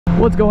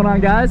What's going on,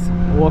 guys?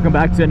 Welcome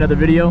back to another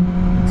video.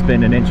 It's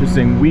been an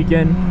interesting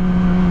weekend.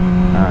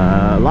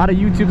 A lot of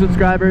YouTube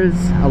subscribers,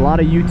 a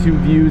lot of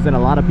YouTube views, and a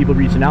lot of people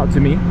reaching out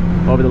to me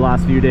over the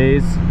last few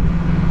days.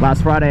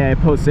 Last Friday I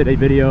posted a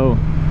video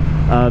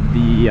of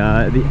the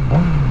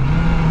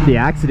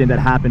accident that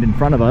happened in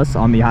front of us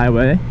on the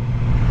highway,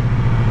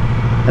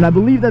 and I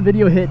believe that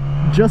video hit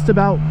just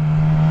about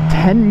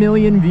 10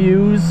 million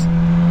views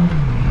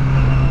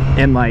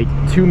and like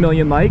 2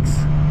 million likes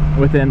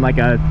within like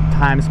a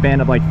time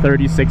span of like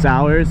 36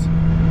 hours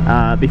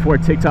before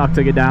TikTok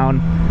took it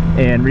down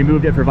and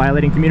removed it for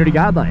violating community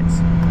guidelines.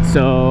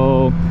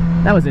 So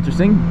that was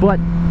interesting, but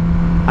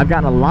I've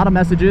gotten a lot of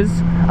messages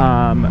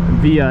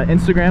via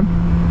Instagram,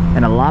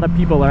 and a lot of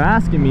people are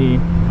asking me,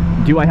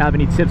 do I have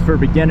any tips for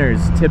beginners,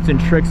 tips and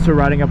tricks to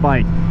riding a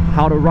bike,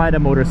 how to ride a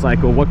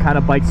motorcycle, what kind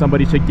of bike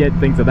somebody should get,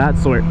 things of that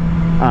sort.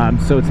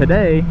 So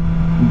today,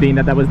 being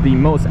that was the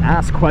most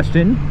asked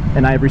question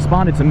and I've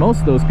responded to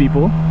most of those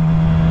people,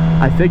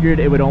 I figured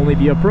it would only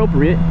be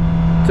appropriate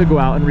to go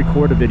out and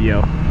record a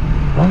video.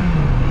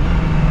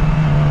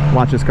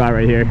 Watch this car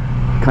right here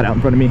cut out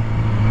in front of me.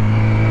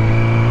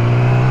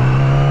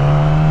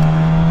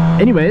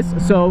 Anyways,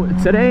 so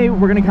today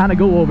we're gonna kind of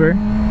go over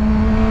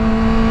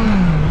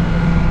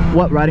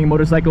what riding a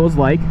motorcycle is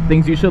like,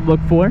 things you should look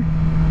for,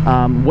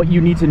 what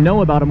you need to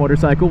know about a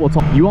motorcycle.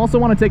 You also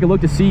want to take a look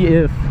to see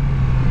if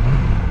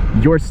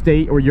your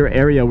state or your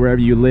area,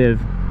 wherever you live,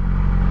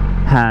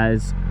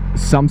 has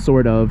some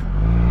sort of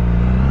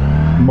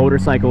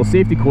motorcycle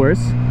safety course,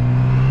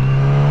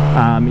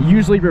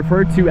 usually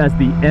referred to as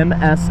the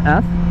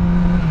MSF.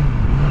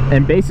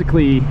 And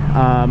basically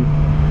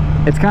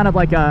it's kind of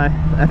like I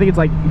think it's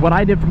like what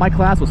I did for my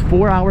class was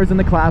 4 hours in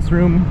the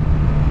classroom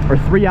or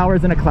 3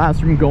 hours in a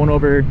classroom going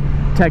over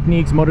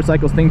techniques,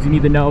 motorcycles, things you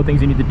need to know, things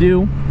you need to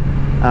do,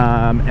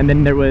 and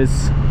then there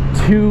was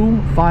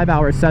 2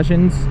 5-hour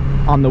sessions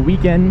on the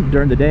weekend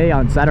during the day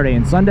on Saturday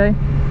and Sunday,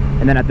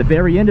 and then at the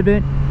very end of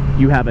it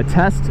you have a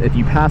test. If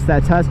you pass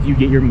that test, you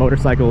get your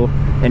motorcycle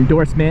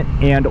endorsement,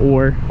 and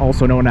or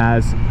also known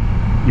as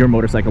your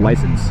motorcycle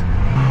license.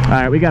 All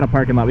right, we got a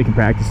parking lot we can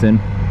practice in.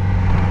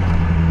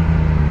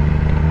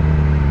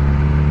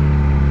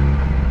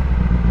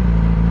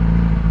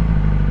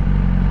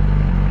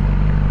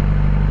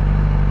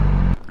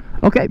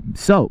 Okay,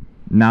 so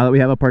now that we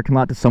have a parking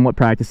lot to somewhat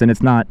practice in,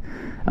 it's not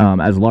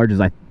as large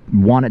as I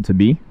want it to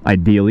be,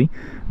 ideally,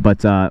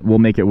 but we'll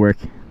make it work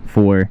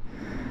for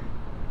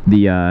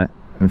the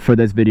for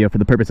this video, for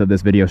the purpose of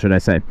this video, should I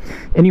say.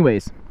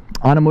 Anyways,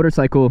 on a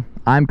motorcycle,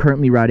 I'm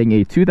currently riding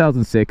a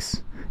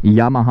 2006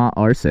 Yamaha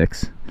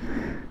R6.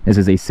 This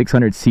is a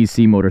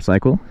 600cc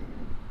motorcycle.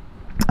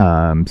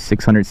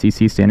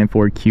 600cc standing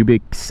for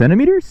cubic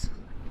centimeters?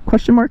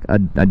 Question mark? I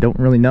don't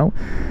really know.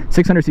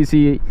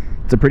 600cc.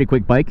 It's a pretty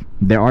quick bike.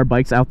 There are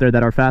bikes out there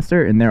that are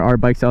faster, and there are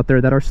bikes out there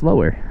that are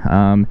slower.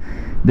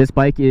 This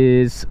bike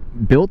is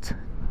built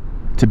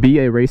to be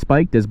a race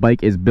bike. This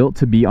bike is built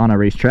to be on a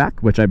racetrack,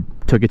 which I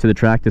took it to the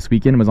track this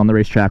weekend and was on the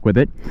racetrack with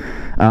it.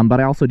 But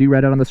I also do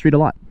ride it on the street a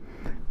lot.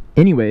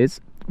 Anyways,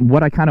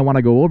 what I kind of want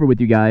to go over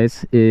with you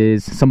guys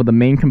is some of the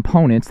main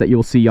components that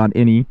you'll see on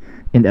any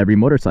and every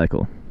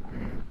motorcycle.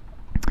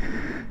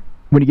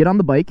 When you get on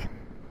the bike,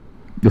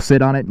 you'll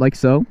sit on it like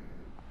so.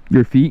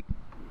 Your feet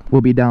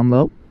will be down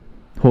low,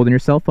 holding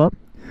yourself up.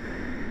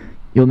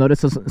 You'll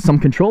notice some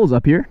controls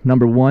up here.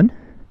 Number 1,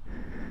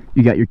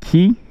 you got your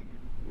key,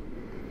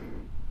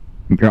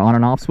 your on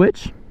and off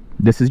switch.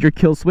 This is your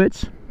kill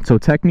switch. So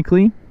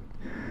technically,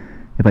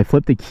 if I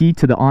flip the key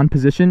to the on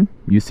position,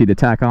 you see the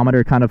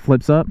tachometer kind of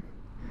flips up.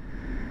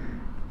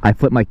 I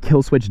flip my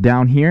kill switch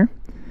down here.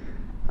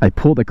 I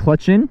pull the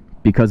clutch in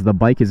because the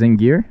bike is in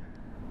gear.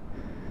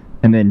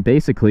 And then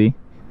basically,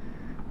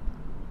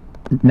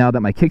 now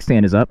that my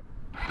kickstand is up,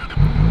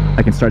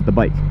 I can start the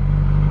bike.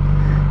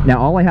 Now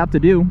all I have to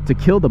do to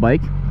kill the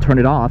bike, turn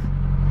it off,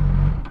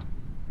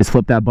 is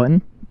flip that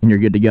button and you're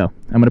good to go.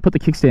 I'm going to put the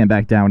kickstand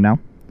back down now.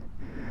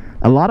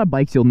 A lot of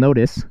bikes, you'll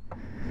notice,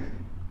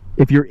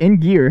 if you're in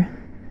gear,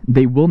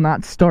 they will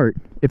not start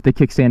if the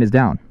kickstand is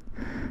down.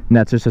 And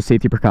that's just a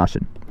safety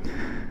precaution.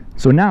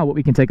 So now what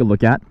we can take a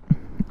look at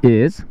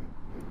is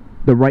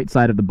the right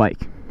side of the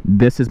bike.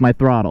 This is my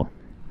throttle.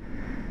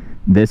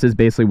 This is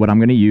basically what I'm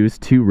going to use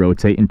to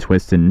rotate and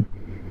twist and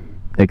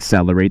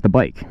accelerate the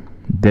bike.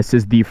 This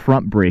is the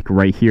front brake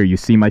right here. You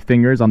see my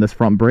fingers on this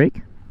front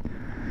brake?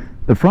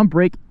 The front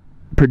brake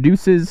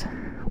produces,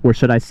 or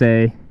should I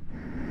say,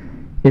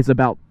 is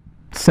about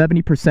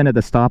 70% of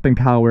the stopping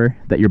power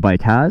that your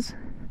bike has.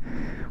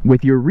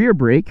 With your rear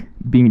brake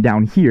being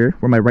down here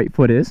where my right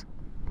foot is,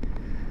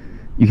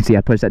 you can see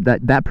I push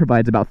that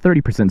provides about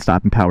 30%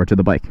 stopping power to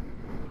the bike.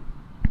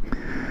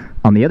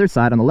 On the other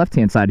side, on the left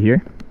hand side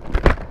here,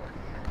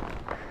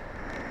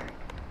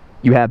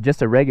 you have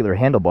just a regular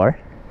handlebar,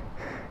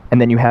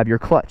 and then you have your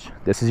clutch.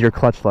 This is your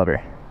clutch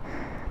lever.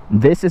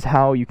 This is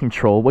how you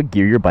control what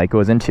gear your bike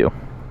goes into.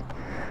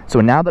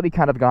 So now that we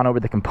kind of gone over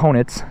the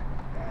components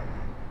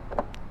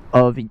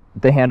of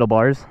the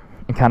handlebars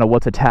and kind of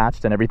what's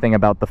attached and everything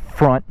about the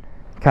front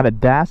kind of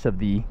dash of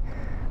the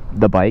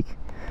bike,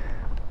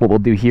 what we'll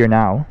do here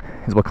now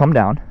is we'll come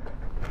down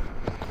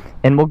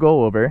and we'll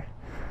go over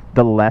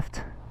the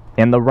left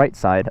and the right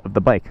side of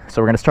the bike.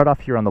 So we're going to start off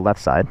here on the left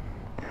side.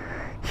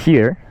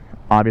 Here,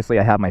 obviously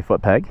I have my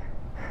foot peg,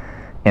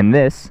 and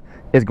this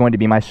is going to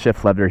be my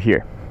shift lever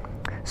here.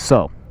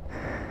 So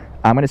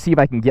I'm going to see if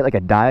I can get like a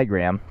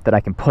diagram that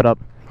I can put up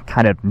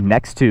kind of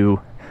next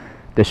to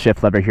the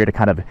shift lever here to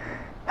kind of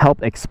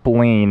help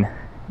explain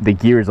the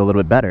gears a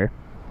little bit better.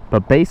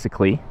 But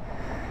basically,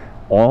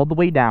 all the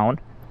way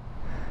down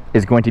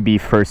is going to be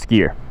first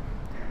gear.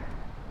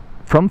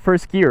 From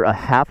first gear, a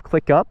half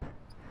click up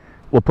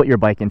will put your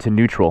bike into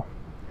neutral.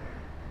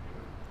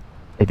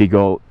 If you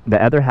go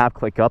the other half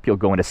click up, you'll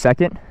go into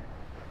second,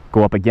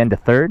 go up again to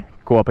third,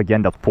 go up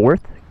again to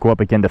fourth, go up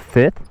again to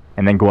fifth,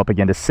 and then go up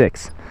again to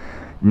sixth.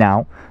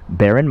 Now,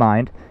 bear in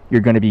mind,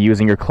 you're going to be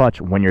using your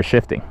clutch when you're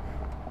shifting.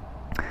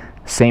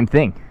 Same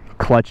thing,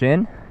 clutch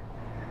in,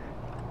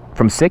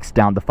 from 6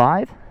 down to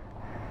 5,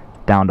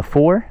 down to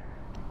 4,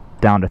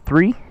 down to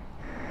 3,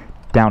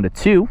 down to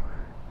 2,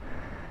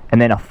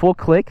 and then a full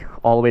click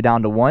all the way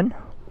down to 1,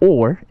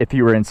 or if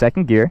you were in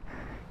second gear,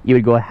 you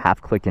would go a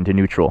half click into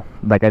neutral.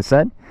 Like I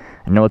said,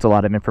 I know it's a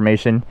lot of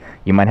information.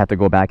 You might have to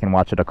go back and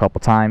watch it a couple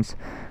times.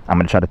 I'm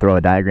going to try to throw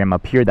a diagram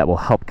up here that will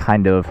help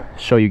kind of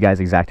show you guys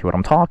exactly what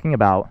I'm talking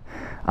about.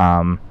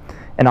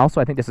 And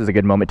also, I think this is a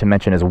good moment to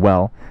mention as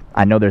well,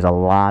 I know there's a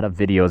lot of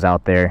videos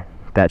out there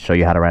that show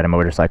you how to ride a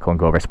motorcycle and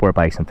go over sport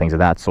bikes and things of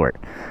that sort.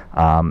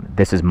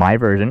 This is my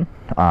version.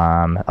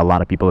 A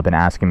lot of people have been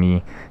asking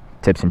me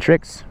tips and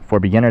tricks for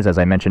beginners, as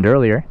I mentioned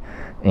earlier,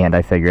 and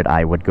I figured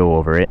I would go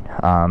over it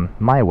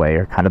my way,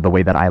 or kind of the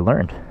way that I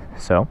learned.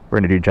 So we're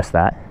going to do just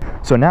that.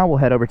 So now we'll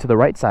head over to the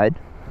right side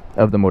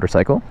of the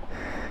motorcycle.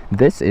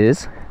 This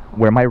is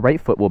where my right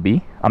foot will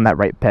be on that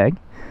right peg,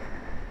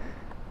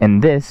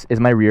 and this is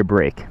my rear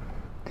brake.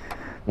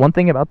 One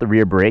thing about the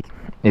rear brake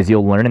is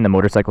you'll learn in the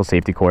motorcycle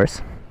safety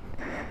course,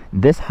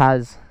 this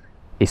has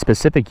a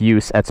specific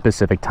use at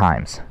specific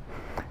times.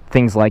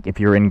 Things like if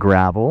you're in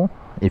gravel,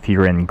 if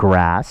you're in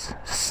grass,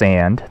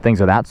 sand,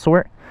 things of that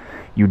sort,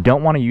 you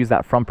don't want to use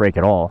that front brake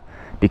at all,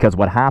 because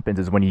what happens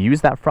is when you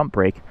use that front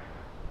brake,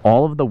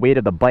 all of the weight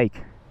of the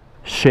bike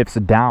shifts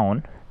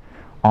down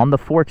on the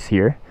forks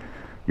here.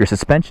 Your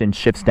suspension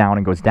shifts down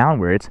and goes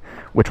downwards,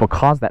 which will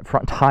cause that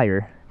front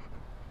tire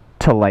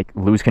to like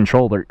lose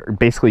control, or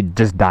basically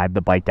just dive the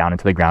bike down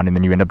into the ground, and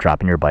then you end up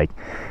dropping your bike.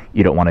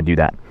 You don't want to do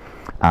that.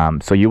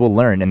 So you will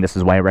learn, and this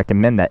is why I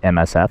recommend that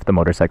MSF, the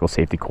motorcycle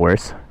safety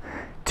course,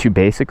 to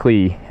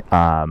basically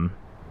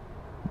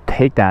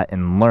take that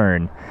and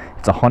learn.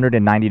 It's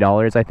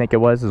 $190, I think it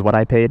was, is what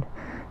I paid,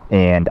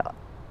 and it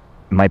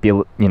might be,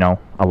 you know,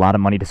 a lot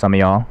of money to some of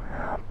y'all,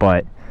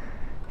 but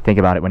think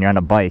about it, when you're on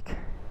a bike,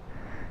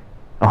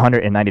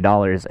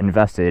 $190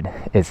 invested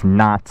is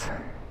not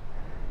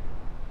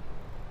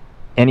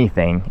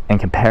anything in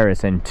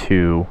comparison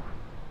to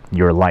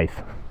your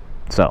life.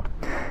 So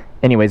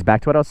anyways,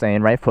 back to what I was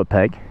saying, right foot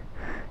peg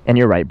and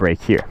your right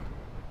brake here.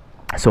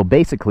 So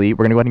basically,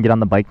 we're going to go ahead and get on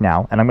the bike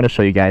now, and I'm going to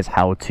show you guys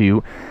how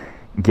to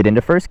get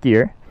into first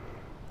gear,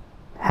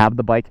 have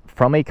the bike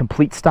from a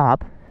complete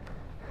stop,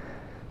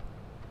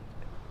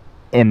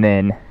 and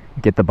then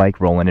get the bike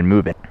rolling and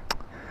moving.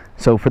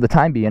 So for the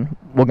time being,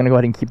 we're going to go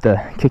ahead and keep the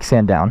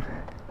kickstand down.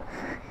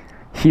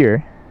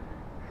 Here,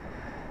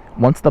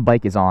 once the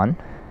bike is on,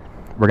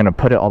 we're going to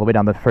put it all the way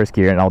down to the first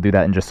gear, and I'll do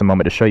that in just a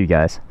moment to show you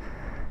guys.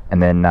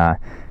 And then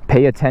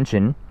pay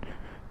attention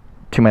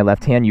to my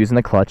left hand using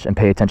the clutch, and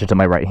pay attention to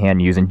my right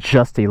hand using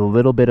just a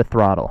little bit of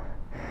throttle.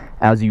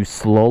 As you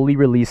slowly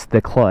release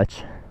the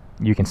clutch,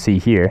 you can see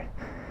here,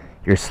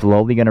 you're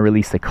slowly going to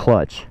release the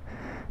clutch.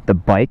 The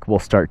bike will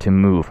start to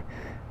move.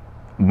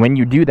 When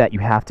you do that, you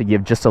have to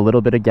give just a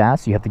little bit of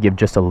gas, you have to give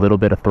just a little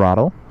bit of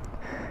throttle,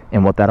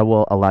 and what that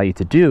will allow you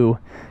to do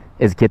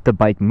is get the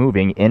bike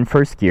moving in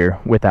first gear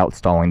without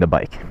stalling the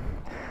bike.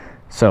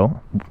 So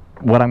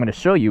what I'm going to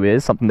show you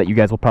is something that you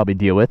guys will probably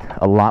deal with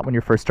a lot when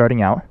you're first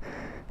starting out,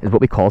 is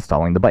what we call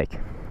stalling the bike.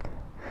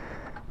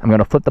 I'm going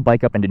to flip the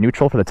bike up into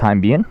neutral for the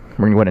time being.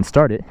 We're going to go ahead and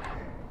start it.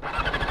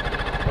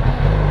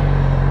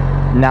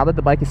 Now that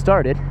the bike is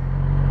started,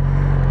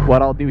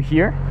 what I'll do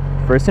here,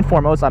 first and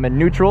foremost, I'm in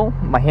neutral.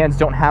 My hands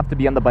don't have to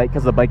be on the bike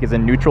because the bike is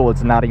in neutral,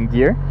 it's not in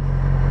gear.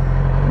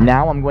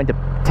 Now I'm going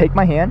to take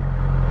my hand,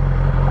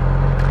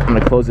 I'm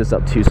going to close this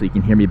up too so you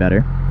can hear me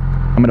better.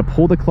 I'm going to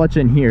pull the clutch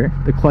in here.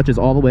 The clutch is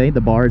all the way,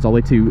 the bar is all the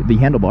way to the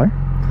handlebar.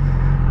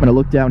 I'm going to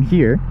look down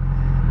here,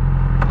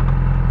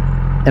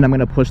 and I'm going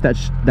to push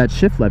that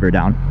shift lever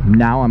down.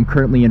 Now I'm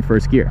currently in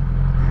first gear.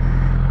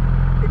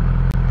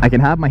 I can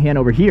have my hand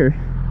over here,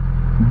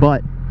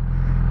 but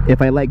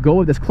if I let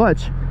go of this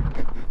clutch,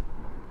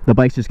 the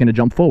bike's just going to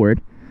jump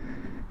forward,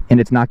 and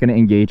it's not going to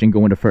engage and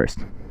go into first.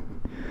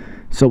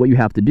 So what you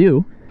have to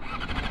do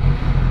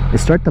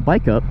is start the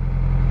bike up.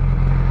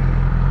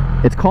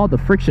 It's called the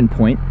friction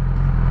point,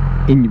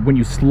 and when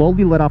you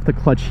slowly let off the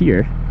clutch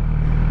here,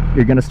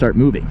 you're going to start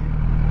moving.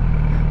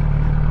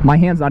 My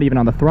hand's not even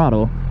on the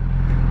throttle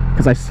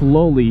because I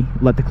slowly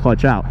let the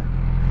clutch out.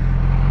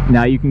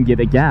 Now you can give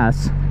it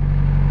gas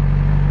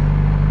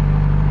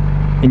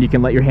and you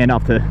can let your hand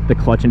off the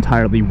clutch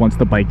entirely once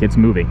the bike gets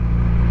moving.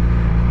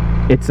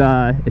 It's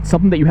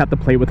something that you have to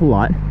play with a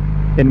lot,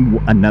 and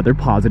another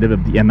positive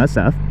of the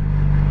MSF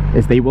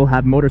is they will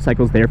have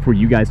motorcycles there for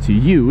you guys to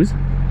use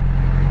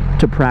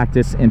to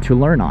practice and to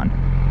learn on.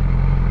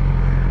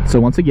 So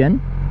once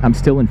again, I'm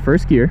still in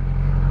first gear.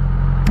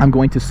 I'm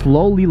going to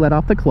slowly let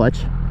off the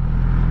clutch,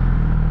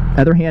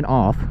 other hand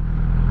off,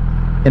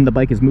 and the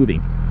bike is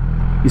moving.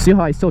 You see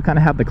how I still kind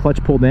of have the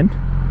clutch pulled in?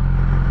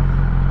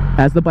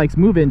 As the bike's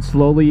moving,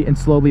 slowly and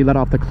slowly let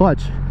off the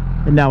clutch,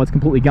 and now it's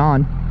completely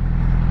gone.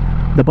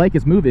 The bike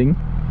is moving,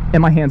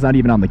 and my hand's not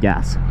even on the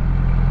gas.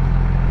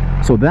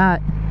 So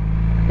that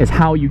is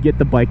how you get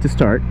the bike to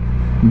start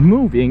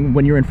moving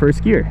when you're in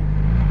first gear.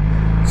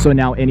 So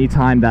now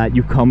anytime that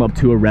you come up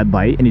to a red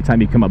light,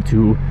 anytime you come up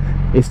to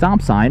a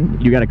stop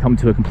sign, you got to come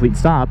to a complete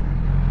stop.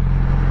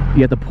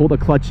 You have to pull the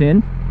clutch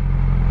in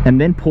and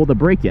then pull the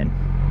brake in.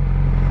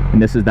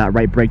 And this is that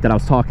right brake that I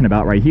was talking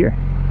about right here.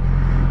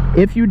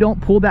 If you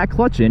don't pull that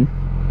clutch in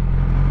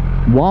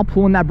while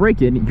pulling that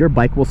brake in, your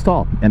bike will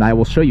stall, and I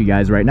will show you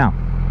guys right now.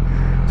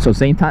 So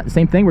same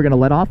thing, we're going to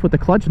let off with the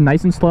clutch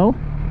nice and slow.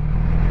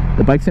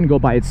 The bike's going to go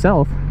by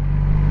itself,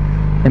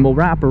 and we'll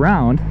wrap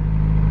around.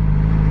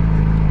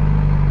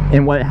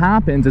 And what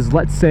happens is,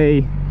 let's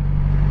say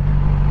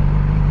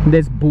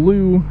this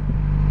blue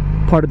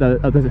part of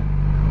the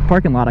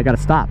parking lot, I got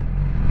to stop.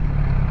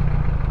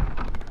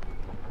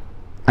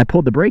 I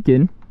pulled the brake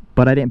in,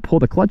 but I didn't pull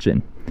the clutch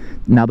in.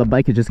 Now the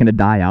bike is just going to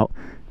die out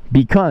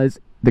because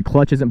the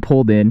clutch isn't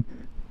pulled in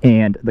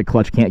and the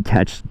clutch can't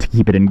catch to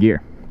keep it in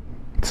gear.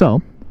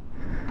 So,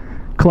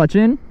 clutch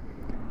in,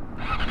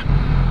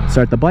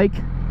 start the bike,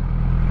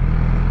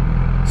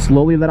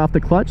 slowly let off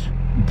the clutch,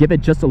 give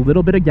it just a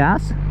little bit of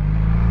gas,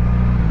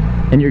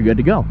 and you're good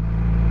to go.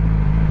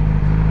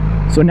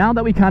 So now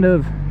that we kind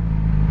of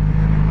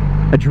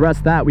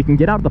address that, we can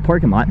get out of the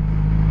parking lot,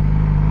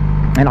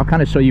 and I'll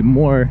kind of show you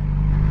more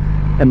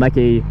in like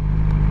a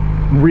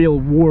real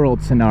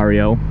world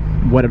scenario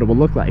what it will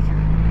look like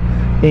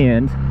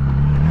and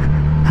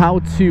how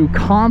to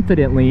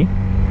confidently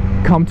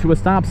come to a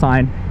stop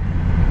sign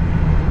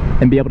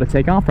and be able to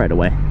take off right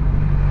away.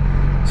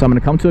 So I'm going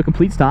to come to a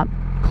complete stop,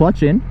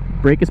 clutch in,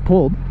 brake is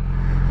pulled.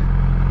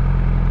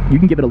 You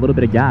can give it a little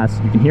bit of gas,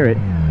 you can hear it.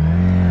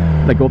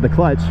 Let go of the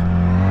clutch.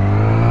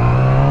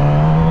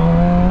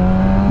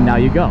 Now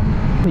you go.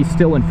 He's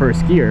still in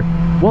first gear.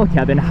 Well,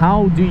 Kevin,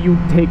 how do you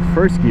take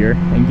first gear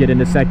and get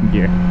into second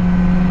gear?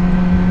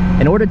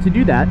 In order to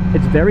do that,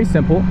 it's very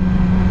simple.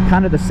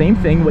 Kind of the same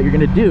thing. What you're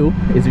going to do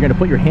is you're going to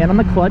put your hand on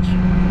the clutch.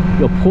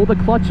 You'll pull the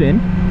clutch in.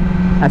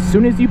 As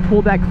soon as you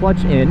pull that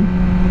clutch in,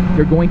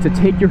 you're going to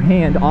take your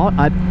hand off.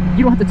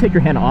 You don't have to take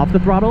your hand off the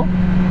throttle,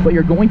 but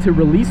you're going to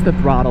release the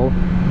throttle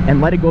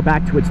and let it go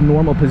back to its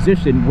normal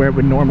position where it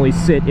would normally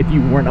sit if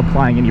you weren't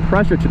applying any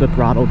pressure to the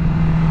throttle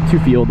to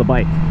fuel the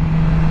bike.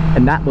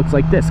 And that looks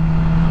like this.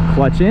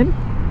 Clutch in,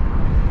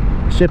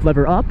 shift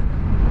lever up,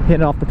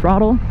 hit it off the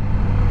throttle,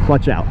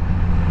 clutch out.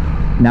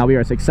 Now we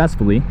are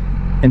successfully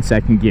in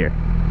second gear.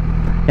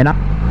 And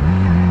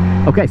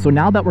okay, so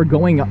now that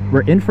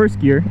we're in first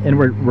gear and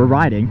we're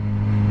riding,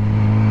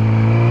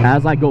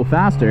 as I go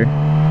faster,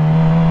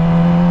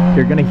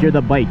 you're gonna hear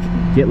the bike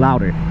get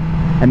louder.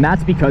 And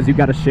that's because you've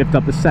got to shift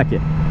up the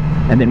second.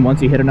 And then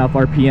once you hit enough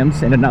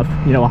RPMs and enough,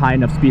 a high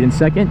enough speed in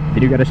second,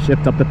 then you got to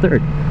shift up the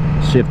third,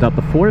 shift up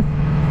the fourth,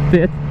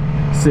 fifth,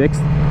 sixth,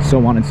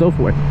 so on and so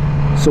forth.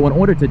 So in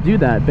order to do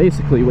that,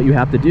 basically what you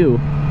have to do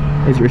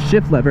is your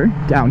shift lever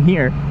down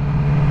here,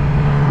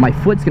 my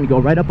foot's going to go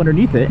right up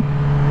underneath it,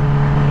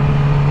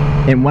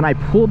 and when I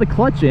pull the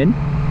clutch in,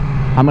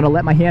 I'm going to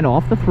let my hand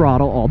off the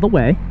throttle all the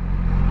way,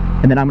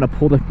 and then I'm going to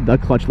pull the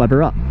clutch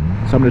lever up.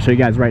 So I'm going to show you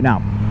guys right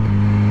now.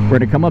 We're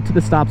going to come up to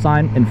the stop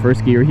sign in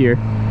first gear here,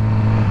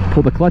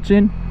 pull the clutch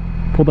in,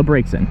 pull the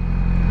brakes in.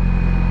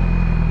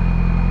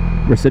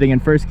 We're sitting in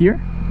first gear.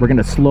 We're going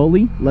to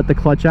slowly let the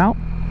clutch out,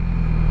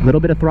 a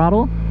little bit of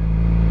throttle.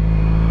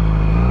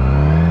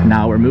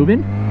 Now we're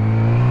moving.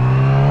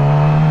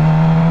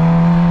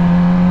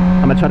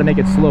 I'm going to try to make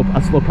it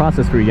a slow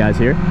process for you guys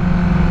here.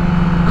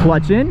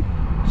 Clutch in,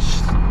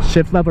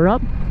 shift lever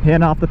up,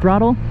 hand off the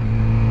throttle,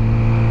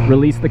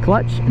 release the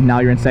clutch, and now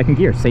you're in second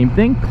gear. Same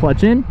thing,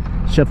 clutch in,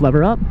 shift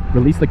lever up,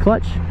 release the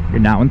clutch, you're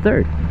now in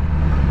third.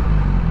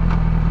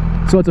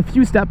 So it's a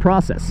few-step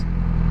process.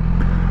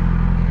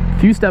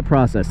 Few-step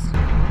process.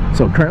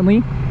 So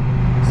currently,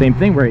 same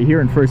thing, we're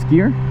here in first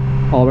gear.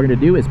 All we're going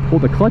to do is pull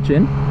the clutch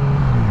in,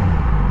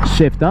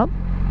 shift up,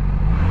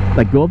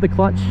 let go of the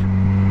clutch,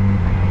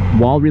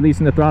 while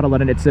releasing the throttle,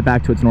 letting it sit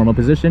back to its normal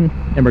position,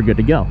 and we're good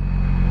to go.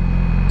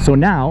 So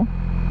now,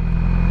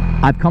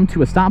 I've come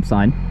to a stop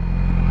sign,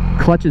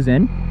 clutch is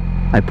in,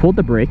 I pulled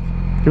the brake.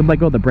 If you let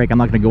go of the brake, I'm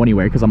not going to go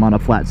anywhere because I'm on a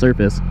flat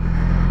surface.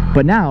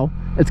 But now,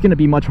 it's going to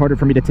be much harder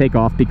for me to take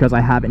off because I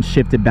haven't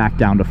shifted back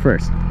down to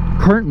first.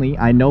 Currently,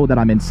 I know that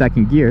I'm in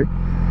second gear,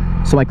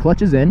 so my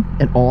clutch is in,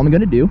 and all I'm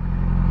going to do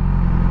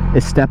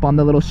is step on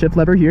the little shift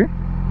lever here,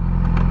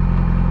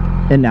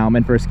 and now I'm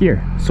in first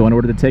gear. So in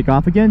order to take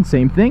off again,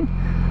 same thing.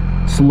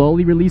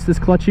 Slowly release this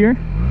clutch here,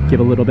 give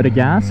a little bit of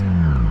gas,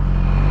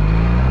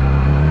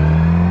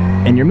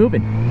 and you're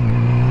moving.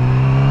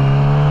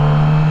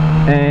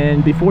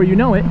 And before you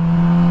know it,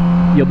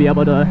 you'll be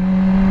able to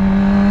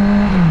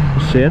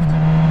shift,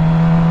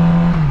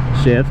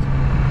 shift,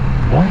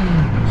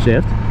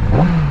 shift,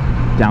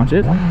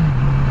 downshift,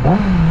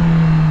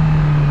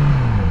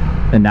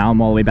 and now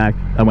I'm all the way back.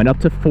 I went up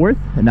to 4th,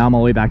 and now I'm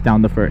all the way back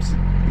down to 1st.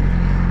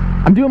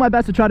 I'm doing my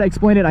best to try to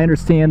explain it. I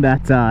understand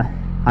that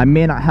I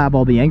may not have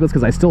all the angles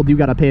because I still do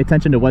got to pay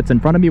attention to what's in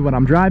front of me when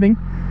I'm driving.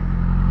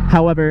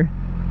 However,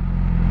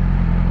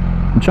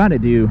 I'm trying to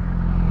do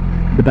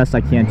the best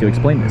I can to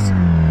explain this.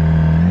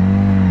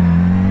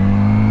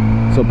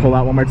 So pull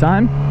out one more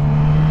time.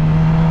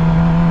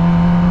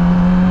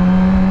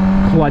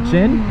 Clutch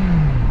in,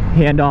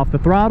 hand off the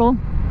throttle,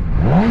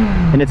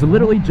 and it's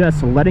literally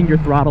just letting your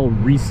throttle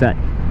reset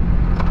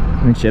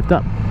and shift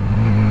up.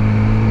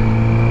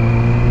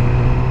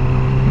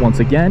 Once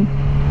again,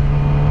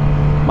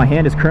 my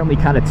hand is currently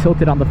kind of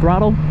tilted on the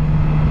throttle.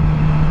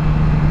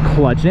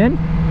 Clutch in,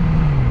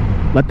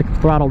 let the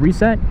throttle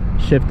reset,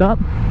 shift up.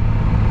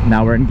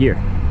 Now we're in gear.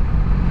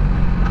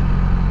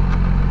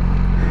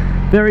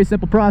 Very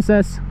simple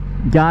process.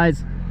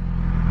 Guys,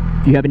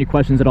 if you have any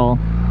questions at all,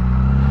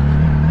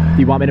 if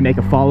you want me to make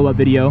a follow-up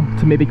video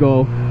to maybe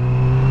go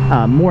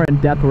more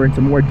in depth or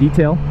into more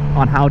detail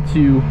on how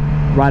to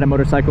ride a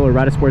motorcycle or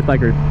ride a sports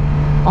bike, or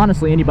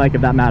honestly any bike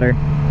of that matter,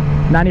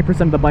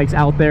 90% of the bikes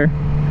out there,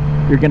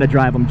 you're gonna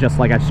drive them just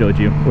like I showed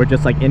you, or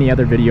just like any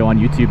other video on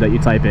YouTube that you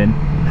type in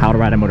how to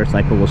ride a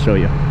motorcycle will show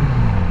you.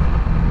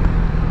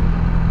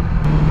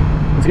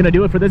 That's gonna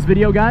do it for this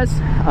video, guys.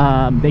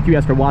 Thank you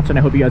guys for watching.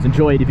 I hope you guys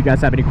enjoyed. If you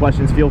guys have any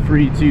questions, feel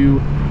free to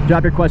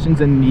drop your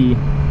questions in the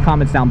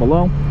comments down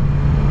below.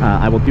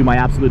 I will do my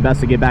absolute best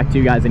to get back to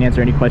you guys and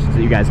answer any questions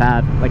that you guys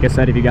have. Like I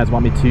said, if you guys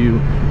want me to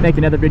make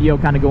another video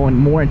kind of going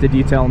more into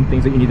detail on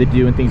things that you need to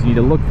do and things you need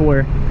to look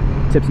for,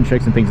 tips and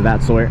tricks and things of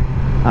that sort,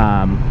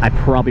 I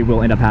probably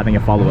will end up having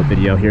a follow-up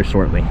video here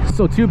shortly.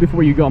 So too,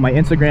 before you go, my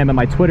Instagram and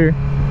my Twitter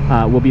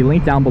will be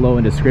linked down below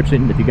in the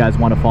description if you guys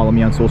want to follow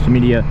me on social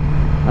media.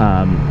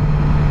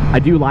 I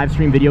do live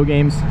stream video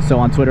games, so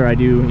on Twitter I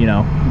do, you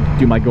know,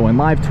 do my going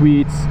live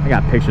tweets. I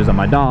got pictures of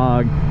my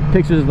dog,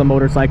 pictures of the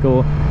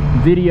motorcycle,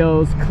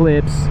 videos,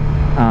 clips,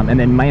 and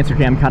then my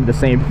Instagram kind of the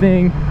same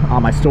thing.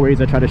 On my stories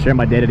I try to share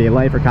my day-to-day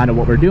life or kind of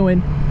what we're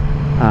doing.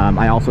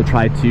 I also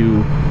try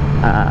to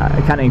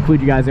kind of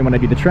include you guys in when I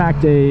do the track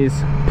days,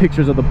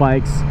 pictures of the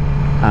bikes,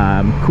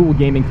 cool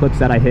gaming clips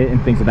that I hit and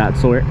things of that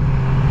sort.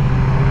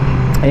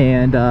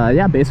 And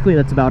yeah, basically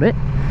that's about it.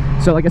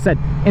 So like I said,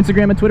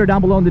 Instagram and Twitter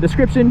down below in the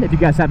description. If you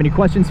guys have any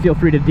questions, feel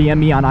free to DM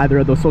me on either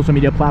of those social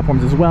media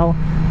platforms as well,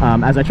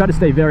 as I try to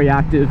stay very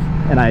active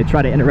and I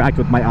try to interact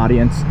with my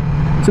audience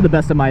to the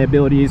best of my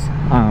abilities.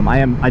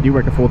 I do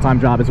work a full-time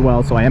job as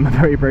well, so I am a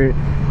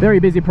very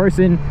busy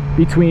person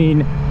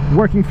between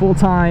working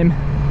full-time,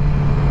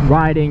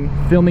 riding,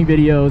 filming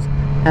videos,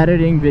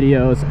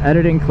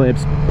 editing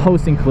clips,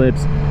 posting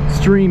clips,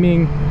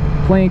 streaming,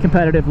 playing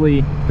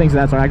competitively, things of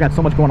that sort. I got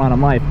so much going on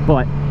in life,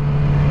 but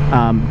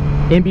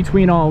in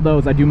between all of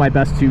those, I do my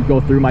best to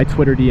go through my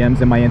Twitter DMs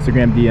and my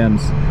Instagram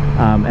DMs,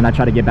 and I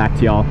try to get back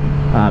to y'all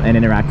and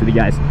interact with you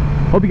guys.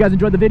 Hope you guys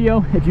enjoyed the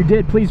video. If you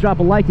did, please drop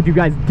a like. If you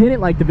guys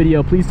didn't like the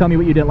video, please tell me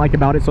what you didn't like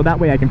about it, so that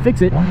way I can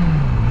fix it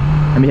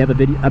and we have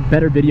a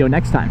better video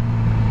next time.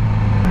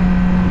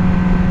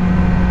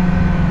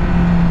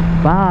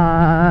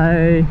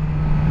 Bye.